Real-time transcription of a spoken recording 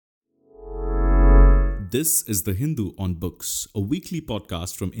This is The Hindu on Books, a weekly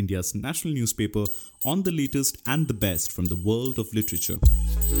podcast from India's national newspaper on the latest and the best from the world of literature.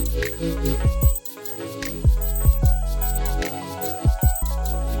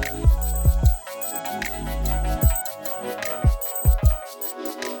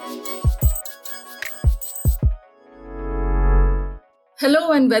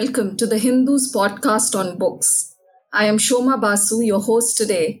 Hello and welcome to the Hindu's podcast on books. I am Shoma Basu, your host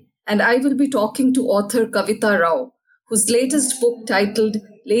today, and I will be talking to author Kavita Rao, whose latest book titled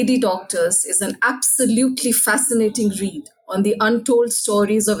Lady Doctors is an absolutely fascinating read on the untold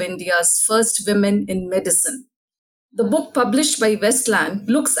stories of India's first women in medicine. The book, published by Westland,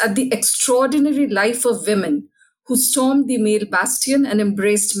 looks at the extraordinary life of women who stormed the male bastion and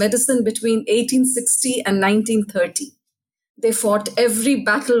embraced medicine between 1860 and 1930. They fought every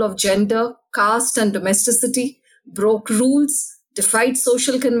battle of gender, caste, and domesticity, broke rules, defied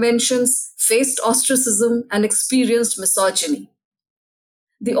social conventions, faced ostracism, and experienced misogyny.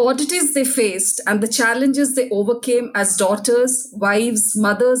 The oddities they faced and the challenges they overcame as daughters, wives,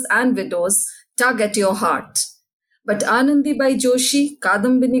 mothers, and widows tug at your heart. But Anandibai Joshi,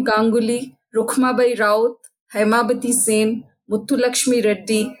 Kadambini Ganguly, Rukhmabai Raut, Haimabati Sen, Muthulakshmi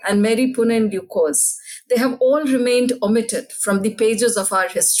Reddy, and Mary Punen Ducos, they have all remained omitted from the pages of our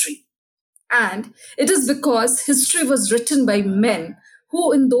history. And it is because history was written by men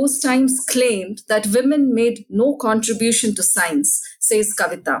who in those times claimed that women made no contribution to science, says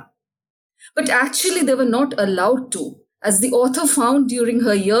Kavita. But actually, they were not allowed to, as the author found during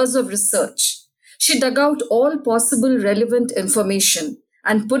her years of research. She dug out all possible relevant information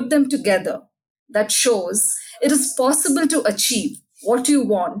and put them together. That shows it is possible to achieve what you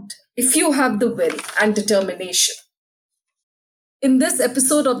want if you have the will and determination. In this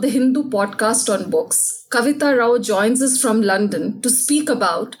episode of the Hindu podcast on books, Kavita Rao joins us from London to speak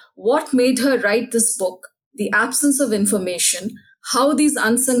about what made her write this book, the absence of information, how these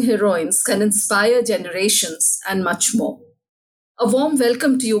unsung heroines can inspire generations, and much more. A warm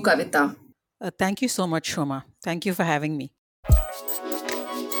welcome to you, Kavita. Thank you so much, Shoma. Thank you for having me.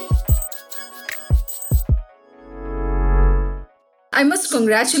 I must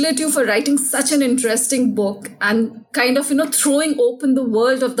congratulate you for writing such an interesting book and kind of, throwing open the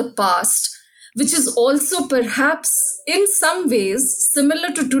world of the past, which is also perhaps in some ways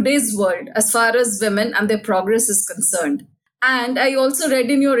similar to today's world as far as women and their progress is concerned. And I also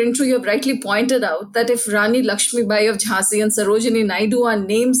read in your intro, you have rightly pointed out that if Rani Lakshmibai of Jhansi and Sarojini Naidu are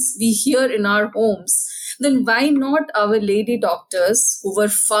names we hear in our homes, then why not our lady doctors who were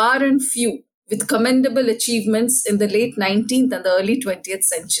far and few with commendable achievements in the late 19th and the early 20th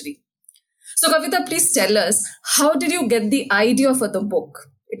century. So Kavita, please tell us, how did you get the idea for the book?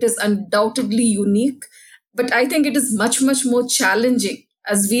 It is undoubtedly unique, but I think it is much, much more challenging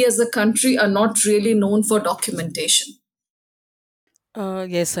as we as a country are not really known for documentation.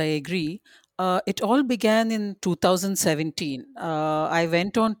 Yes, I agree. It all began in 2017. I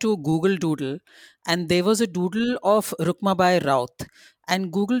went on to Google Doodle, and there was a doodle of Rukmabai Raut.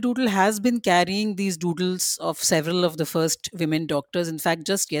 And Google Doodle has been carrying these doodles of several of the first women doctors. In fact,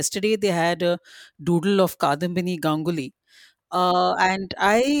 just yesterday they had a doodle of Kadambini Ganguly.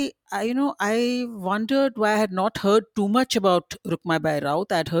 I wondered why I had not heard too much about Rukmabai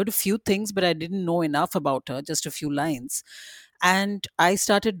Raut. I'd heard a few things, but I didn't know enough about her, just a few lines. And I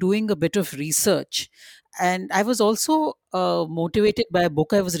started doing a bit of research. And I was also motivated by a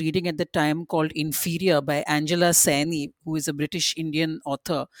book I was reading at the time called Inferior by Angela Saini, who is a British Indian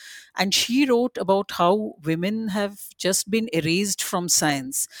author. And she wrote about how women have just been erased from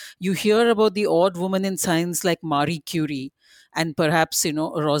science. You hear about the odd woman in science like Marie Curie and perhaps,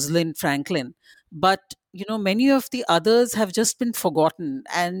 Rosalind Franklin. But many of the others have just been forgotten,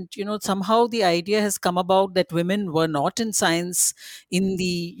 and somehow the idea has come about that women were not in science in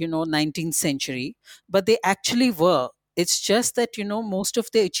the 19th century, but they actually were. It's just that most of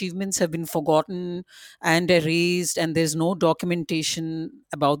their achievements have been forgotten and erased, and there's no documentation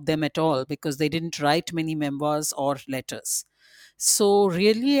about them at all because they didn't write many memoirs or letters. So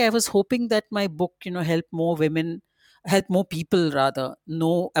really I was hoping that my book help more people rather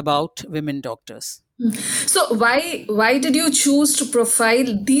know about women doctors. So why did you choose to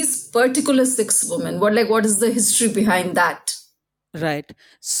profile these particular six women? What is the history behind that? Right.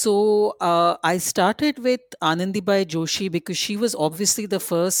 So I started with Anandibai Joshi because she was obviously the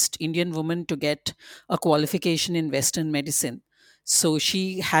first Indian woman to get a qualification in Western medicine. So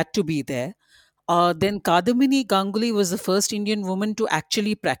she had to be there. Then Kadamini Ganguly was the first Indian woman to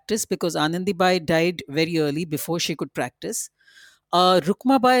actually practice because Anandibai died very early before she could practice.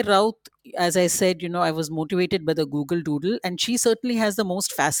 Rukmabai Raut, as I said, I was motivated by the Google Doodle, and she certainly has the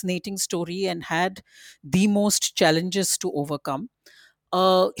most fascinating story and had the most challenges to overcome.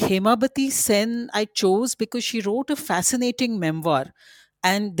 Hemabati Sen I chose because she wrote a fascinating memoir,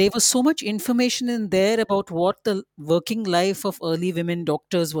 and there was so much information in there about what the working life of early women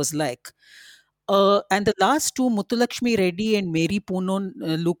doctors was like. And the last two, Muthulakshmi Reddy and Mary Punon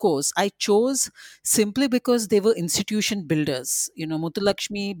Lukos, I chose simply because they were institution builders.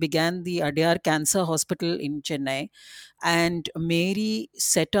 Muthulakshmi began the Adyar Cancer Hospital in Chennai, and Mary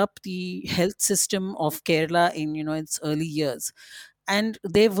set up the health system of Kerala in its early years. And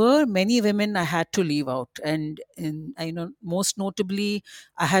there were many women I had to leave out, and most notably,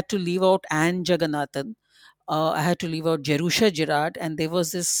 I had to leave out Anne Jagannathan. I had to leave out Jerusha Girard, and there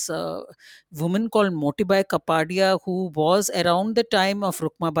was this woman called Motibai Kapadia who was around the time of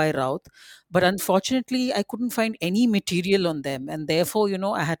Rukmabai Raut, but unfortunately, I couldn't find any material on them, and therefore,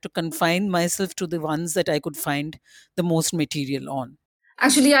 I had to confine myself to the ones that I could find the most material on.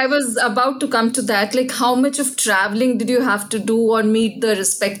 Actually, I was about to come to that. Like, how much of traveling did you have to do or meet the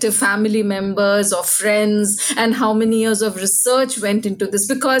respective family members or friends? And how many years of research went into this?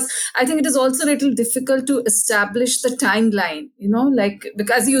 Because I think it is also a little difficult to establish the timeline, like,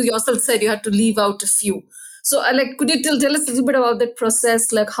 because you yourself said you had to leave out a few. So, like, could you tell us a little bit about that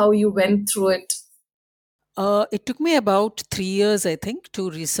process, like how you went through it? It took me about 3 years, I think,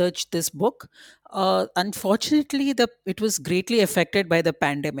 to research this book. Unfortunately, it was greatly affected by the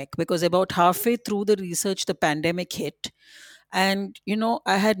pandemic because about halfway through the research, the pandemic hit. And,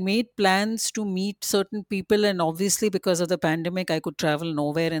 I had made plans to meet certain people, and obviously, because of the pandemic, I could travel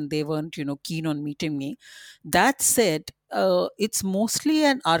nowhere and they weren't, keen on meeting me. That said, it's mostly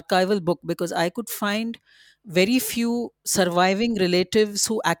an archival book because I could find very few surviving relatives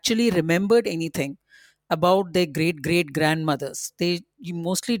who actually remembered anything about their great great grandmothers. They you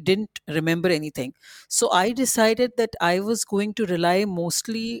mostly didn't remember anything. So I decided that I was going to rely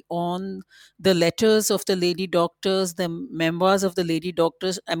mostly on the letters of the lady doctors, the memoirs of the lady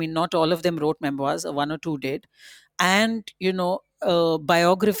doctors. I mean, not all of them wrote memoirs, one or two did, and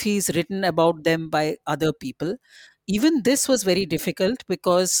biographies written about them by other people. Even this was very difficult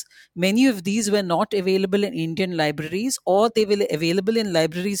because many of these were not available in Indian libraries, or they were available in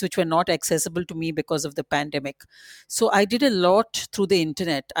libraries which were not accessible to me because of the pandemic. So I did a lot through the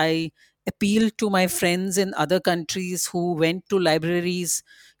internet. I appealed to my friends in other countries who went to libraries,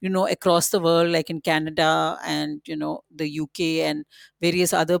 across the world, like in Canada and, the UK and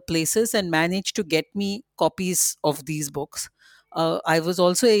various other places, and managed to get me copies of these books. I was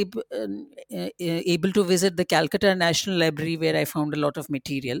also able to visit the Calcutta National Library, where I found a lot of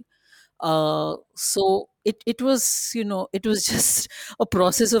material. So it was, it was just a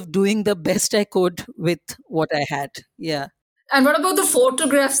process of doing the best I could with what I had. Yeah. And what about the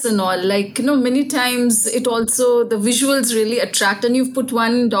photographs and all? Like, many times it also, the visuals really attract. And you've put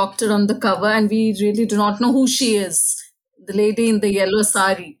one doctor on the cover, and we really do not know who she is. The lady in the yellow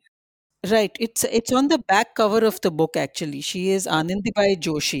sari. Right. It's on the back cover of the book actually. She is Anandibai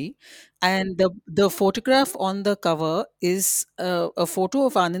Joshi, and the photograph on the cover is a photo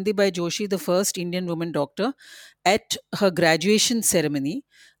of Anandibai Joshi, the first Indian woman doctor, at her graduation ceremony.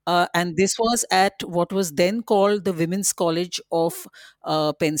 And this was at what was then called the Women's College of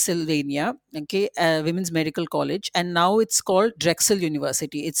Pennsylvania, okay, Women's Medical College, and now it's called Drexel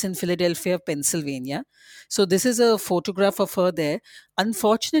University. It's in Philadelphia, Pennsylvania. So this is a photograph of her there.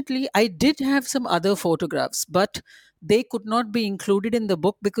 Unfortunately, I did have some other photographs, but they could not be included in the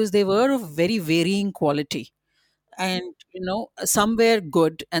book because they were of very varying quality. And, some were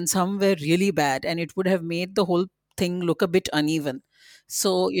good and some were really bad, and it would have made the whole thing look a bit uneven.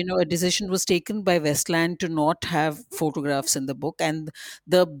 So, a decision was taken by Westland to not have photographs in the book. And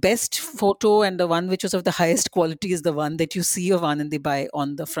the best photo and the one which was of the highest quality is the one that you see of Anandibai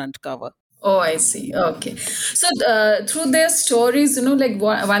on the front cover. Oh, I see. Okay. So, through their stories, like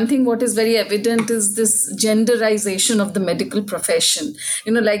one thing what is very evident is this genderization of the medical profession.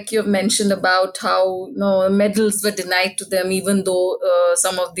 Like you've mentioned about how, medals were denied to them, even though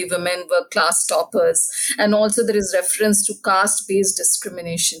some of the women were class toppers. And also there is reference to caste-based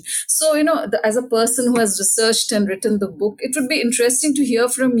discrimination. So, as a person who has researched and written the book, it would be interesting to hear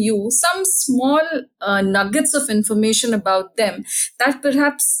from you some small nuggets of information about them that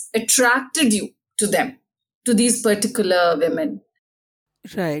perhaps attracted you to them, to these particular women.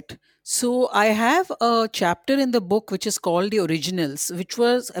 Right. So I have a chapter in the book which is called The Originals, which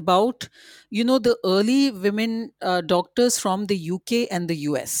was about, the early women doctors from the UK and the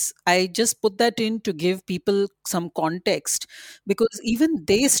US. I just put that in to give people some context because even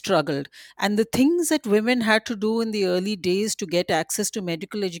they struggled. And the things that women had to do in the early days to get access to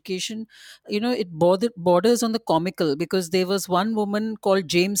medical education, it borders on the comical because there was one woman called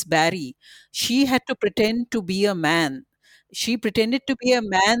James Barry. She had to pretend to be a man. She pretended to be a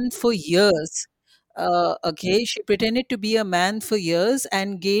man for years. Okay, she pretended to be a man for years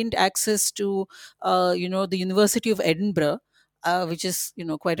and gained access to, the University of Edinburgh, which is,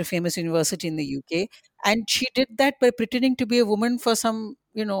 quite a famous university in the UK. And she did that by pretending to be a woman for some,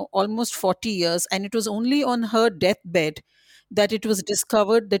 almost 40 years. And it was only on her deathbed that it was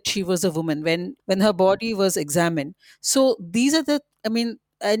discovered that she was a woman when her body was examined. So these are the, I mean,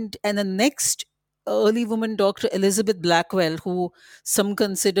 and the next early woman doctor, Elizabeth Blackwell, who some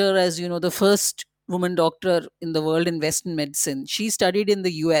consider as, the first woman doctor in the world in Western medicine. She studied in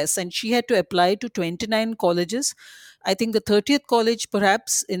the US and she had to apply to 29 colleges. I think the 30th college,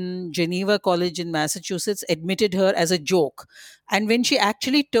 perhaps in Geneva College in Massachusetts, admitted her as a joke. And when she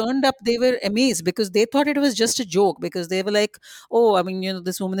actually turned up, they were amazed because they thought it was just a joke, because they were like, oh, I mean,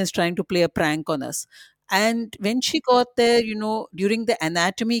 this woman is trying to play a prank on us. And when she got there, during the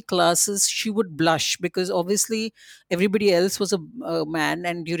anatomy classes, she would blush because obviously everybody else was a man.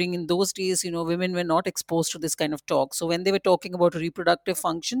 And during in those days, women were not exposed to this kind of talk. So when they were talking about reproductive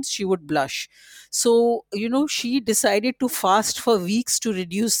functions, she would blush. So, she decided to fast for weeks to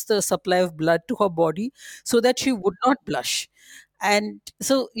reduce the supply of blood to her body so that she would not blush. And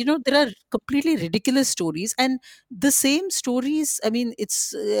so, there are completely ridiculous stories, and the same stories, I mean,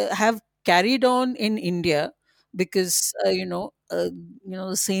 it's have carried on in India because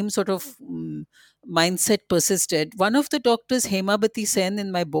the same sort of mindset persisted. One of the doctors, Hemabati Sen,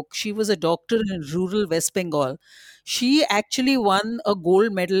 in my book, she was a doctor in rural West Bengal. She actually won a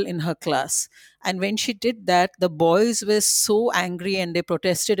gold medal in her class, and when she did that, the boys were so angry and they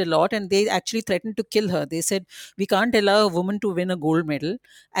protested a lot, and they actually threatened to kill her. They said, we can't allow a woman to win a gold medal.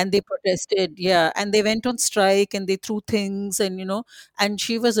 And they protested, yeah, and they went on strike and they threw things, and and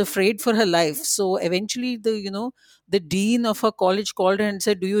she was afraid for her life. So eventually the dean of her college called her and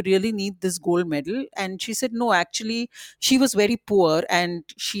said, do you really need this gold medal? And she said, no, actually she was very poor and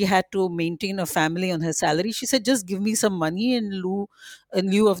she had to maintain a family on her salary. She said, just give me some money in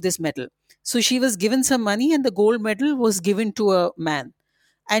lieu of this medal. So she was given some money and the gold medal was given to a man.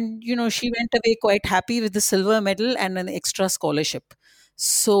 And she went away quite happy with the silver medal and an extra scholarship.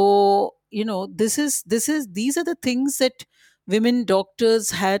 So these are the things that women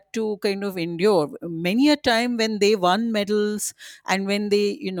doctors had to kind of endure many a time when they won medals, and when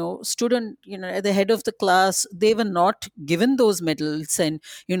they stood on at the head of the class. They were not given those medals, and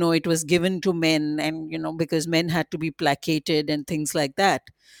it was given to men, and because men had to be placated and things like that.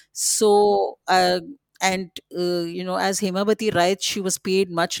 So and as Hemabati writes, she was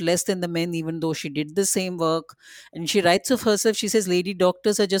paid much less than the men, even though she did the same work. And she writes of herself, she says, lady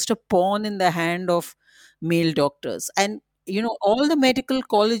doctors are just a pawn in the hand of male doctors. And all the medical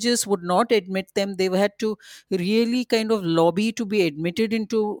colleges would not admit them. They had to really kind of lobby to be admitted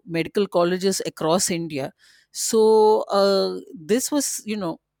into medical colleges across India. So this was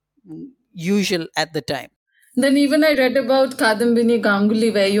usual at the time. Then even I read about Kadambini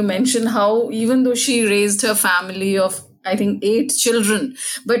Ganguly, where you mentioned how even though she raised her family of, I think, 8 children,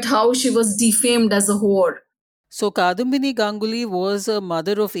 but how she was defamed as a whore. So Kadambini Ganguly was a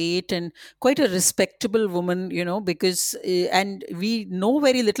mother of 8 and quite a respectable woman, because, and we know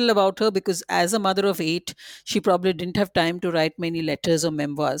very little about her because as a mother of 8, she probably didn't have time to write many letters or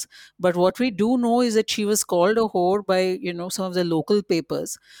memoirs. But what we do know is that she was called a whore by, some of the local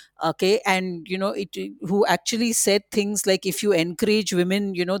papers. Okay. And, who actually said things like, if you encourage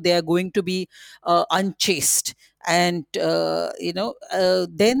women, they are going to be unchaste. And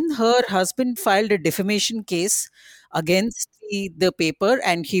then her husband filed a defamation case against the paper,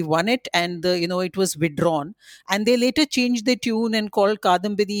 and he won it, and it was withdrawn. And they later changed the tune and called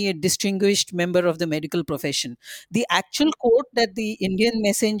Kadambini a distinguished member of the medical profession. The actual quote that the Indian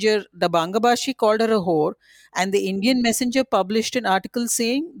messenger, the Bangabashi, called her a whore, and the Indian messenger published an article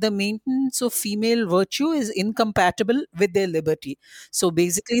saying the maintenance of female virtue is incompatible with their liberty. So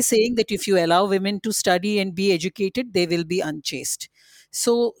basically saying that if you allow women to study and be educated, they will be unchaste.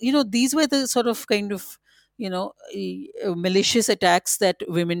 So, these were the sort of kind of, malicious attacks that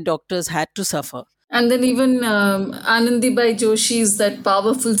women doctors had to suffer. And then even Anandibai Joshi's that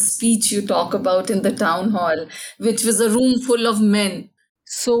powerful speech you talk about in the town hall, which was a room full of men.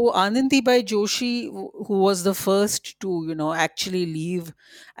 So Anandibai Joshi, who was the first to, actually leave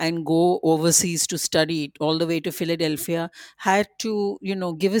and go overseas to study all the way to Philadelphia, had to,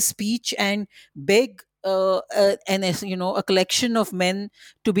 give a speech and beg a collection of men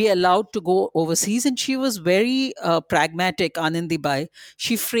to be allowed to go overseas. And she was very pragmatic, Anandibai.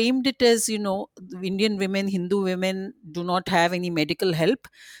 She framed it as, Indian women, Hindu women do not have any medical help,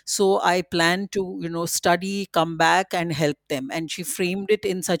 so I plan to, study, come back and help them. And she framed it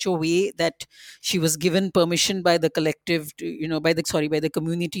in such a way that she was given permission by the collective to, by the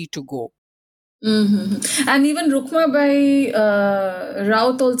community to go. And even Rukmabai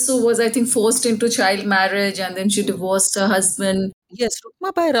Raut also was, I think, forced into child marriage, and then she divorced her husband. Yes,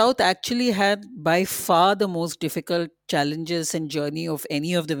 Rukmabai Raut actually had by far the most difficult challenges and journey of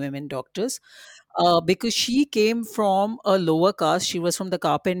any of the women doctors, because she came from a lower caste. She was from the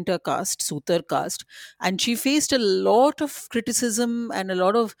carpenter caste, Sutar caste, and she faced a lot of criticism and a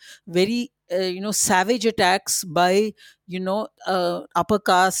lot of very savage attacks by upper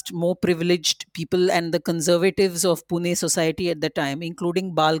caste, more privileged people and the conservatives of Pune society at the time,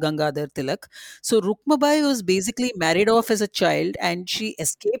 including Bal Gangadhar Tilak. So Rukmabai was basically married off as a child, and she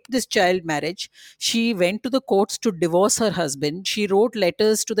escaped this child marriage. She went to the courts to divorce her husband. She wrote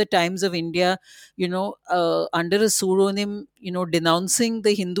letters to the Times of India, under a pseudonym, denouncing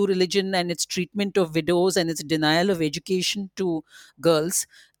the Hindu religion and its treatment of widows and its denial of education to girls.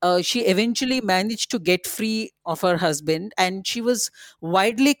 She eventually managed to get free of her husband, and she was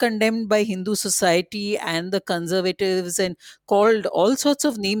widely condemned by Hindu society and the conservatives and called all sorts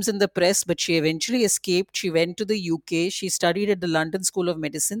of names in the press. But she eventually escaped. She went to the UK. She studied at the London School of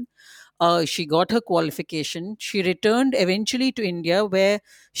Medicine. She got her qualification. She returned eventually to India, where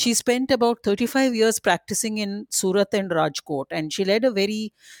she spent about 35 years practicing in Surat and Rajkot. And she led a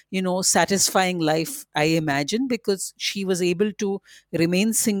very, satisfying life, I imagine, because she was able to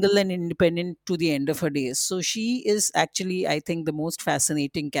remain single and independent to the end of her days. So she is actually, I think, the most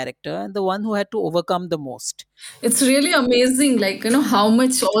fascinating character and the one who had to overcome the most. It's really amazing, like, how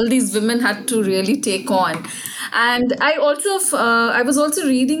much all these women had to really take on. And I was also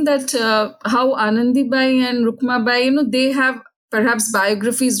reading that how Anandibai and Rukmabai, they have perhaps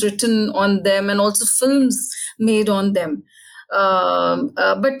biographies written on them and also films made on them.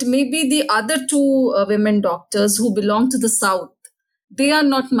 But maybe the other two women doctors who belong to the South, they are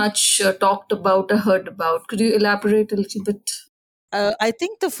not much talked about or heard about. Could you elaborate a little bit? I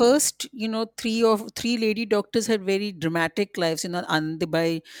think the first, three lady doctors had very dramatic lives.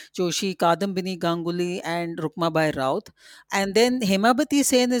 Andibai Joshi, Kadambini Ganguly, and Rukmabai Raut. And then Hemabati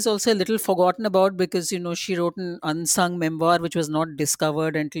Sen is also a little forgotten about because she wrote an unsung memoir which was not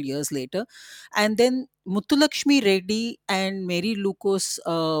discovered until years later. And then Muthulakshmi Reddy and Mary Punan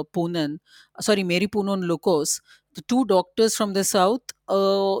Lukos, the two doctors from the south.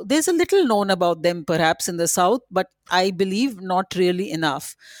 There's a little known about them perhaps in the south, but I believe not really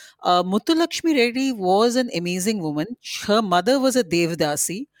enough. Muthulakshmi Reddy was an amazing woman. Her mother was a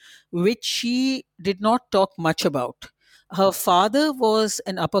Devdasi, which she did not talk much about. Her father was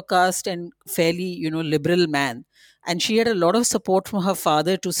an upper caste and fairly, liberal man. And she had a lot of support from her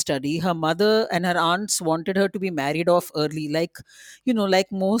father to study. Her mother and her aunts wanted her to be married off early, like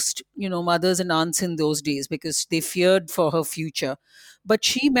most, mothers and aunts in those days, because they feared for her future. But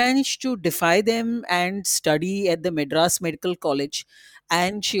she managed to defy them and study at the Madras Medical College.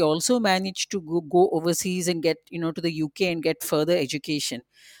 And she also managed to go overseas and get, to the UK and get further education.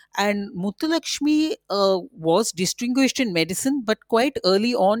 And Muthulakshmi was distinguished in medicine, but quite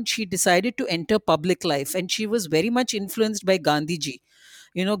early on, she decided to enter public life. And she was very much influenced by Gandhiji.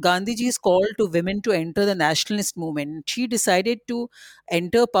 Gandhiji's call to women to enter the nationalist movement. She decided to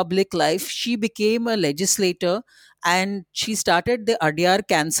enter public life. She became a legislator, and she started the Adyar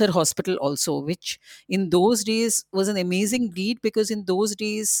Cancer Hospital also, which in those days was an amazing deed, because in those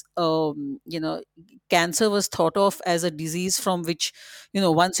days, cancer was thought of as a disease from which,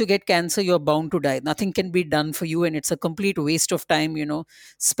 once you get cancer, you're bound to die. Nothing can be done for you, and it's a complete waste of time,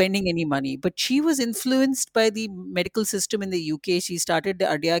 spending any money. But she was influenced by the medical system in the UK. She started the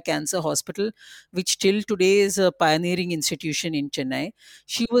Adyar Cancer Hospital, which till today is a pioneering institution in Chennai.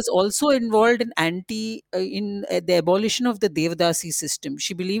 She was also involved in the abolition of the Devdasi system.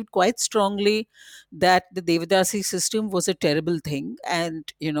 She believed quite strongly that the Devdasi system was a terrible thing,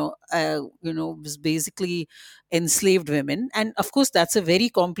 and was basically enslaved women. And of course, that's a very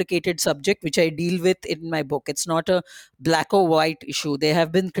complicated subject which I deal with in my book. It's not a black or white issue. There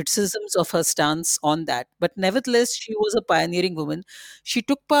have been criticisms of her stance on that, but nevertheless, she was a pioneering woman. She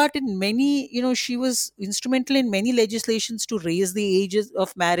took part in many, she was instrumental in many legislations to raise the ages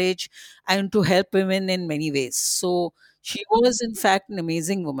of marriage and to help women in many ways. So She was, in fact, an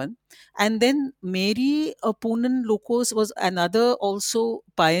amazing woman. And then Mary Poonen Locos was another also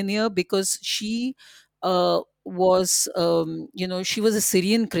pioneer, because she was, she was a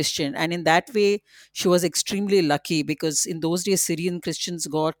Syrian Christian. And in that way, she was extremely lucky, because in those days, Syrian Christians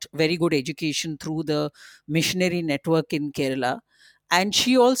got very good education through the missionary network in Kerala. And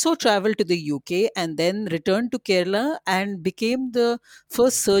she also traveled to the UK and then returned to Kerala and became the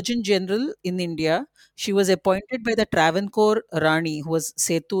first Surgeon General in India. She was appointed by the Travancore Rani, who was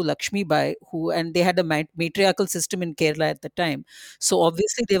Setu Lakshmi Bai, who, and they had a matriarchal system in Kerala at the time. So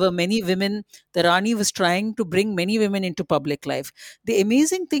obviously there were many women. The Rani was trying to bring many women into public life. The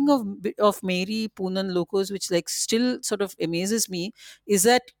amazing thing of Mary Poonan Locos, which like still sort of amazes me, is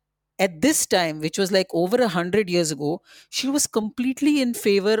that at this time, which was like over 100 years ago, she was completely in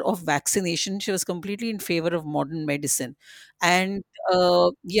favor of vaccination. She was completely in favor of modern medicine. And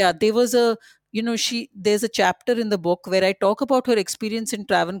yeah, there was a, there's a chapter in the book where I talk about her experience in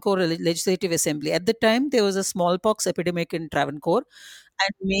Travancore Legislative Assembly. At the time, there was a smallpox epidemic in Travancore,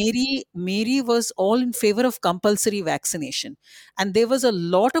 and Mary was all in favor of compulsory vaccination. And there was a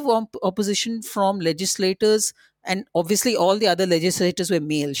lot of opposition from legislators, and obviously all the other legislators were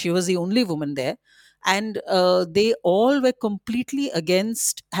male. She was the only woman there. And they all were completely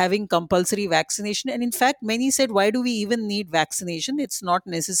against having compulsory vaccination. And in fact, many said, why do we even need vaccination? It's not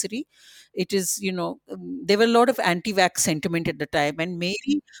necessary. It is, there were a lot of anti-vax sentiment at the time, and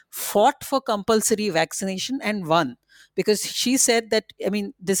Mary fought for compulsory vaccination and won, because she said that, I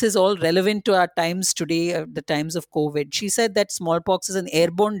mean, this is all relevant to our times today, the times of COVID. She said that smallpox is an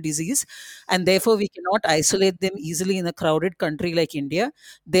airborne disease, and therefore we cannot isolate them easily in a crowded country like India.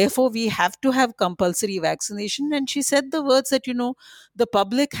 Therefore we have to have compulsory vaccination. And she said the words that, the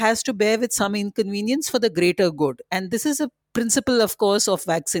public has to bear with some inconvenience for the greater good. And this is a principle, of course, of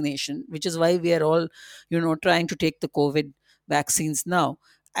vaccination, which is why we are all, trying to take the COVID vaccines now.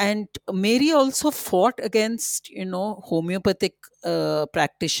 And Mary also fought against, homeopathic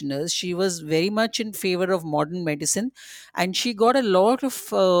practitioners. She was very much in favor of modern medicine, and she got a lot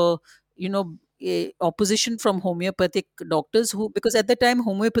of opposition from homeopathic doctors, who, because at the time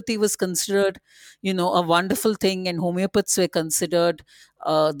homeopathy was considered, a wonderful thing, and homeopaths were considered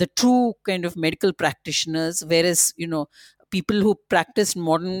the true kind of medical practitioners, whereas, people who practiced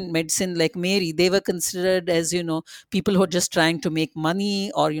modern medicine like Mary, they were considered as, people who are just trying to make money,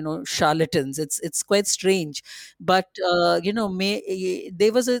 or, charlatans. It's quite strange. But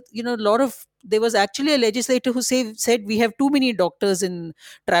there was a, lot of, there was actually a legislator who said we have too many doctors in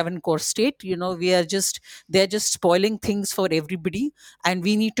Travancore state. We are just, they're just spoiling things for everybody, and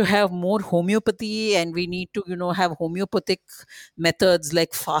we need to have more homeopathy, and we need to, have homeopathic methods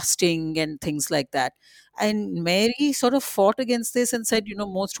like fasting and things like that. And Mary sort of fought against this and said,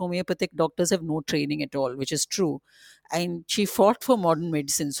 most homeopathic doctors have no training at all, which is true. And she fought for modern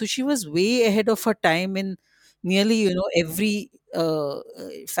medicine. So she was way ahead of her time in nearly, every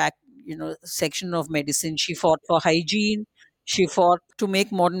fact, section of medicine. She fought for hygiene. She fought to make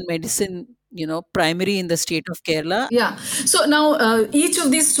modern medicine, primary in the state of Kerala. Yeah. So now each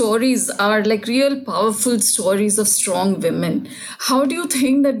of these stories are like real powerful stories of strong women. How do you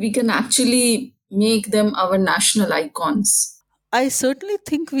think that we can actually make them our national icons? I certainly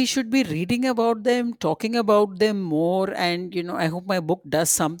think we should be reading about them, talking about them more, and I hope my book does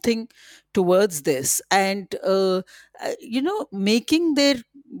something towards this. And making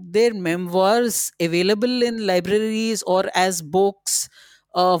their memoirs available in libraries or as books.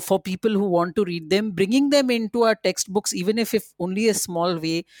 For people who want to read them, bringing them into our textbooks, even if only a small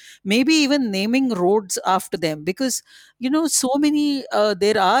way, maybe even naming roads after them, because so many,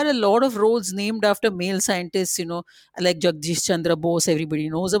 there are a lot of roads named after male scientists, like Jagdish Chandra Bose, everybody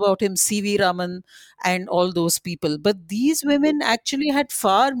knows about him, C.V. Raman, and all those people. But these women actually had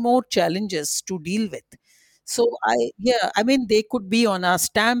far more challenges to deal with. So yeah, I mean, they could be on our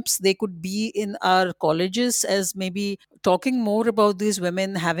stamps, they could be in our colleges, as maybe talking more about these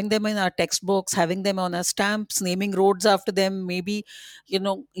women, having them in our textbooks, having them on our stamps, naming roads after them, maybe,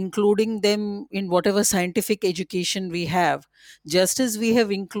 including them in whatever scientific education we have, just as we have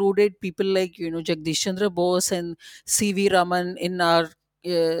included people like, Jagdish Chandra Bose and C.V. Raman in our,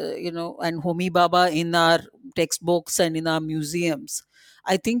 and Homi Baba in our textbooks and in our museums.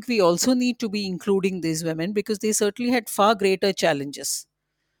 I think we also need to be including these women, because they certainly had far greater challenges.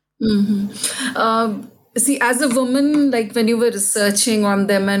 See, as a woman, like when you were researching on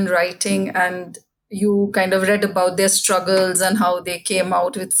them and writing, and you kind of read about their struggles and how they came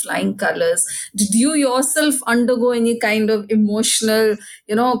out with flying colors, did you yourself undergo any kind of emotional,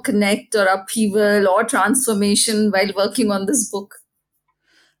 connect or upheaval or transformation while working on this book?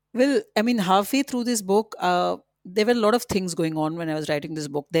 Well, I mean, halfway through this book, there were a lot of things going on when I was writing this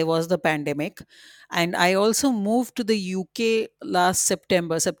book. There was the pandemic, and I also moved to the UK last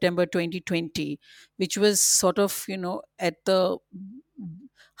September 2020, which was sort of, at the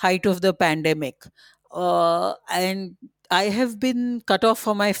height of the pandemic. And I have been cut off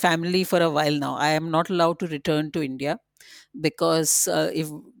from my family for a while now. I am not allowed to return to India because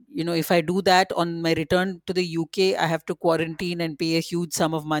if I do that on my return to the UK, I have to quarantine and pay a huge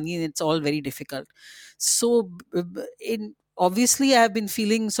sum of money, and it's all very difficult. So, in obviously, I have been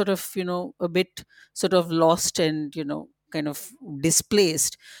feeling sort of, a bit sort of lost and, kind of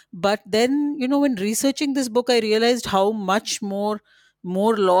displaced. But then, when researching this book, I realized how much more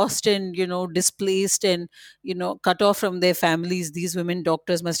lost and, displaced and, cut off from their families these women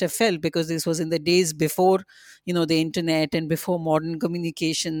doctors must have felt, because this was in the days before, the internet and before modern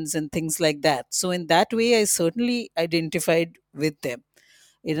communications and things like that. So in that way, I certainly identified with them.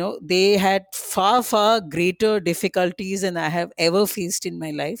 They had far greater difficulties than I have ever faced in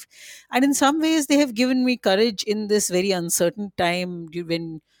my life, and in some ways they have given me courage in this very uncertain time,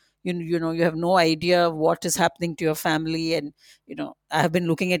 when you have no idea what is happening to your family. And I have been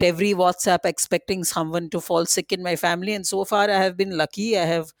looking at every WhatsApp expecting someone to fall sick in my family, and so far I have been lucky. I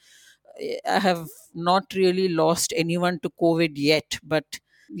have not really lost anyone to COVID yet, but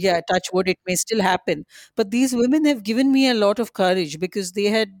yeah, touch wood, it may still happen. But these women have given me a lot of courage, because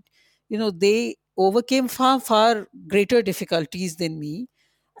they overcame far greater difficulties than me.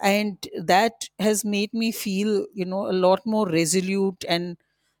 And that has made me feel, a lot more resolute, and,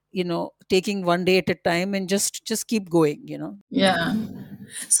 taking one day at a time, and just keep going. Yeah.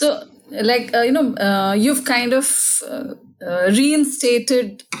 So, like, you've kind of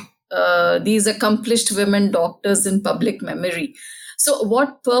reinstated these accomplished women doctors in public memory. So,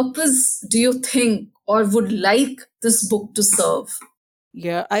 what purpose do you think or would like this book to serve?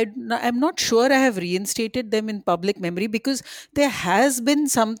 Yeah, I'm not sure I have reinstated them in public memory, because there has been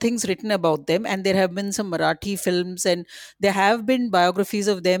some things written about them, and there have been some Marathi films, and there have been biographies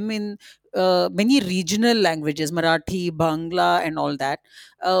of them in many regional languages, Marathi, Bangla, and all that.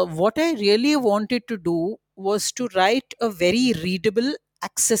 What I really wanted to do was to write a very readable,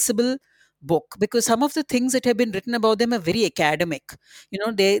 accessible book, because some of the things that have been written about them are very academic.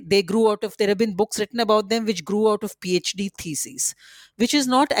 They grew out of, there have been books written about them which grew out of PhD theses, which is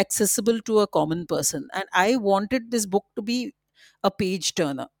not accessible to a common person. And I wanted this book to be a page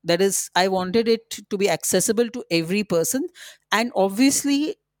turner. That is, I wanted it to be accessible to every person. And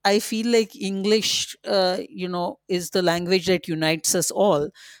obviously, I feel like English, is the language that unites us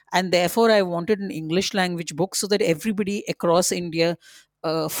all. And therefore, I wanted an English language book so that everybody across India,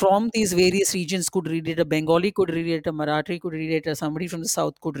 from these various regions, could read it. A Bengali could read it, a Marathi could read it, or somebody from the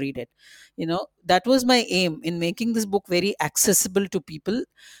South could read it. That was my aim in making this book very accessible to people.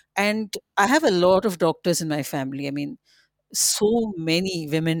 And I have a lot of doctors in my family. I mean, so many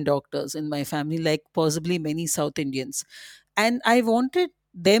women doctors in my family, like possibly many South Indians. And I wanted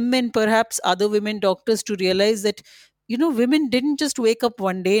them and perhaps other women doctors to realize that, women didn't just wake up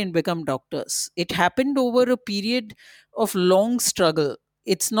one day and become doctors. It happened over a period of long struggle.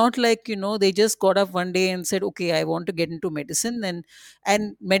 It's not like, they just got up one day and said, okay, I want to get into medicine.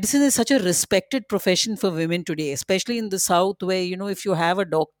 And medicine is such a respected profession for women today, especially in the South, where, if you have a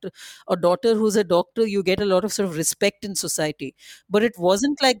daughter who's a doctor, you get a lot of sort of respect in society. But it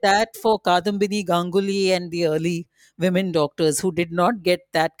wasn't like that for Kadambini Ganguly and the early women doctors, who did not get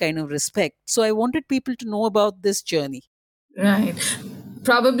that kind of respect. So I wanted people to know about this journey. Right.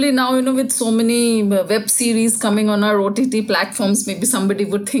 Probably now, with so many web series coming on our OTT platforms, maybe somebody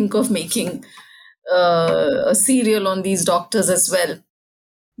would think of making a serial on these doctors as well.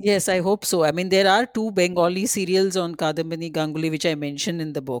 Yes, I hope so. I mean, there are two Bengali serials on Kadambini Ganguly, which I mentioned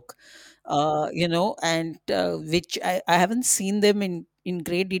in the book, and which I haven't seen them in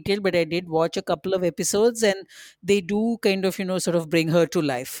great detail, but I did watch a couple of episodes, and they do kind of, sort of bring her to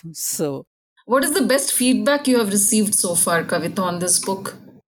life. So What is the best feedback you have received so far, Kavita, on this book?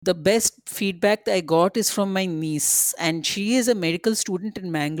 the best feedback that I got is from my niece, and she is a medical student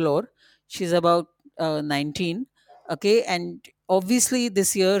in Mangalore. She's about 19. Okay, and obviously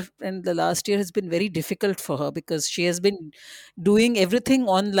this year and the last year has been very difficult for her, because she has been doing everything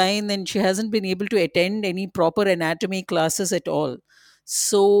online, and she hasn't been able to attend any proper anatomy classes at all.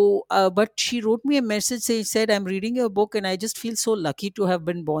 So, but she wrote me a message. She said, "I'm reading your book, and I just feel so lucky to have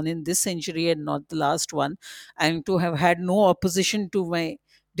been born in this century and not the last one, and to have had no opposition to my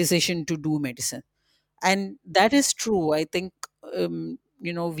decision to do medicine." And that is true. I think,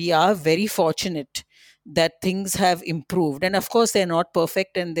 we are very fortunate that things have improved. And of course, they're not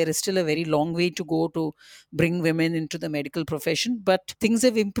perfect, and there is still a very long way to go to bring women into the medical profession. But things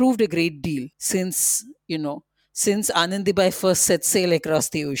have improved a great deal since, since Anandibai first set sail across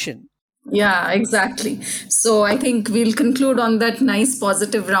the ocean. Yeah, exactly. So I think we'll conclude on that nice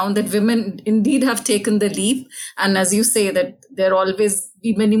positive round that women indeed have taken the leap. And as you say, that there always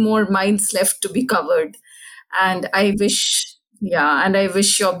be many more minds left to be covered. And I wish, yeah, and I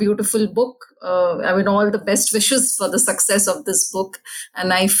wish your beautiful book, I mean, all the best wishes for the success of this book.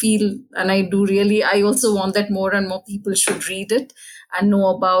 And I feel, and I do really, I also want that more and more people should read it and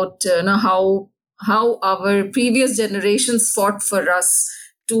know about how our previous generations fought for us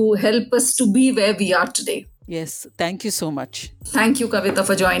to help us to be where we are today. Yes, thank you so much. Thank you, Kavita,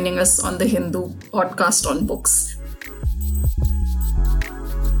 for joining us on the Hindu podcast on books.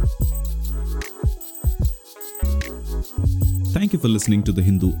 Thank you for listening to The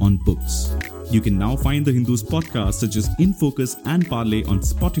Hindu on Books. You can now find The Hindu's podcasts such as In Focus and Parlay on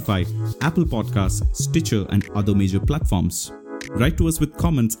Spotify, Apple Podcasts, Stitcher, and other major platforms. Write to us with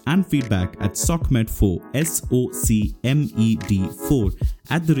comments and feedback at socmed4, SOCMED4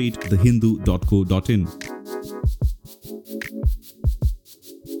 @thehindu.co.in.